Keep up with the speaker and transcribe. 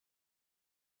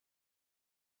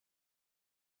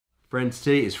Friends,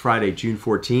 today is Friday, June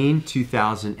 14,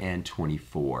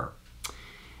 2024.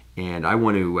 And I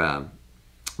want to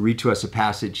read to us a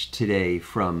passage today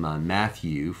from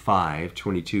Matthew 5,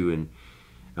 22 and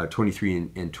 23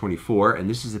 and 24. And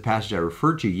this is the passage I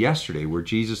referred to yesterday where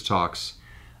Jesus talks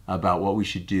about what we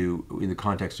should do in the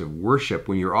context of worship.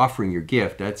 When you're offering your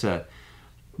gift,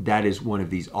 that is one of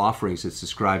these offerings that's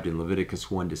described in Leviticus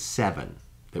 1-7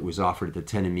 that was offered at the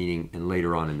tent meeting and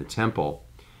later on in the temple.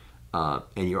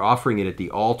 And you're offering it at the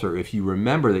altar. If you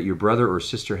remember that your brother or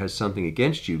sister has something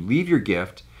against you, leave your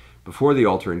gift before the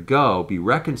altar and go, be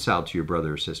reconciled to your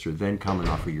brother or sister, then come and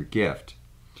offer your gift.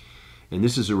 And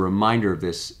this is a reminder of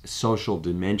this social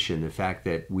dimension, the fact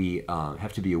that we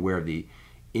have to be aware of the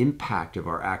impact of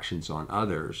our actions on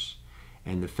others,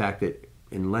 and the fact that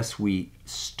unless we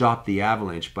stop the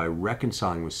avalanche by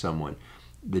reconciling with someone,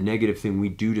 the negative thing we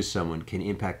do to someone can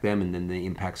impact them, and then they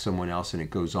impact someone else, and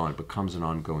it goes on. It becomes an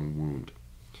ongoing wound.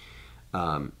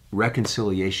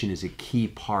 Reconciliation is a key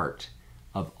part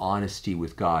of honesty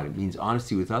with God. It means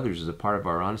honesty with others is a part of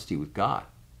our honesty with God.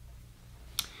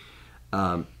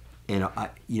 And I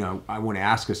want to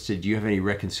ask us, do you have any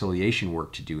reconciliation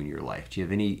work to do in your life? Do you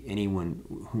have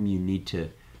anyone whom you need to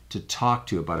talk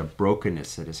to about a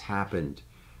brokenness that has happened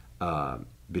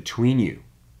between you?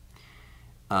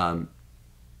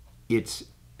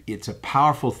 It's a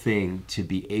powerful thing to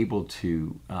be able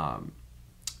to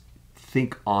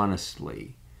think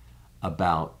honestly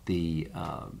about the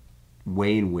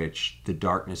way in which the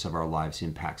darkness of our lives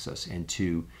impacts us, and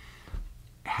to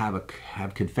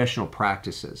have confessional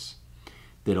practices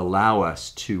that allow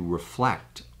us to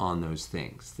reflect on those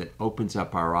things, that opens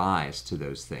up our eyes to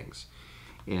those things.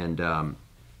 And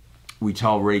we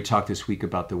already talked this week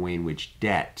about the way in which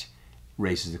debt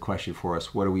raises the question for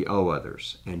us, what do we owe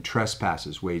others? And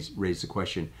trespasses raise the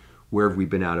question, where have we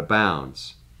been out of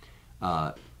bounds?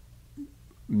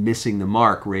 Missing the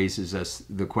mark raises us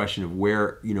the question of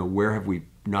where have we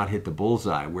not hit the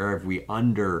bullseye? Where have we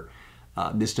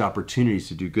missed opportunities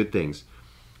to do good things?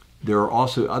 There are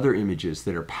also other images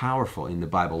that are powerful in the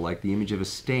Bible, like the image of a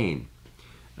stain.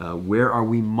 Where are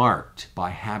we marked by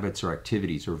habits or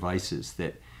activities or vices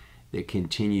that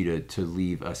continue to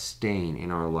leave a stain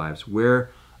in our lives? Where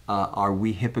are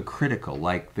we hypocritical,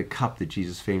 like the cup that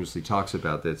Jesus famously talks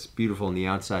about that's beautiful on the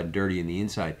outside, dirty on the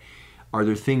inside? Are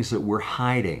there things that we're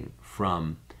hiding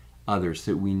from others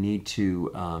that we need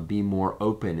to be more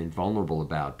open and vulnerable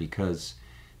about because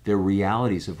they're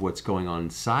realities of what's going on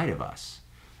inside of us?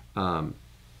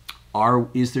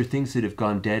 Is there things that have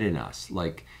gone dead in us?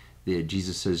 Like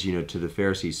Jesus says, to the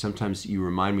Pharisees, sometimes you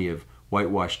remind me of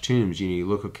whitewashed tombs. You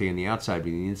look okay on the outside,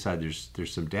 but on the inside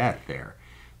there's some death there.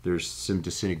 There's some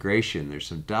disintegration. There's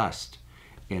some dust.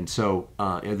 And so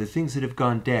are the things that have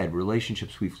gone dead,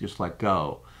 relationships we've just let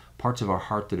go, parts of our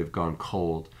heart that have gone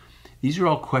cold? These are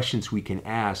all questions we can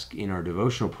ask in our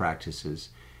devotional practices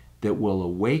that will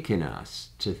awaken us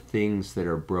to things that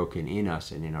are broken in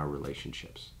us and in our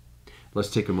relationships.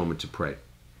 Let's take a moment to pray.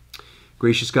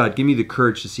 Gracious God, give me the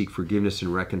courage to seek forgiveness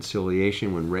and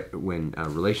reconciliation when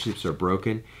relationships are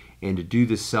broken, and to do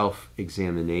the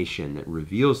self-examination that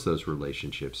reveals those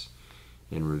relationships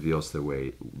and reveals the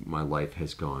way my life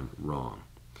has gone wrong.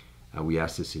 We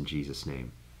ask this in Jesus'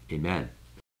 name. Amen.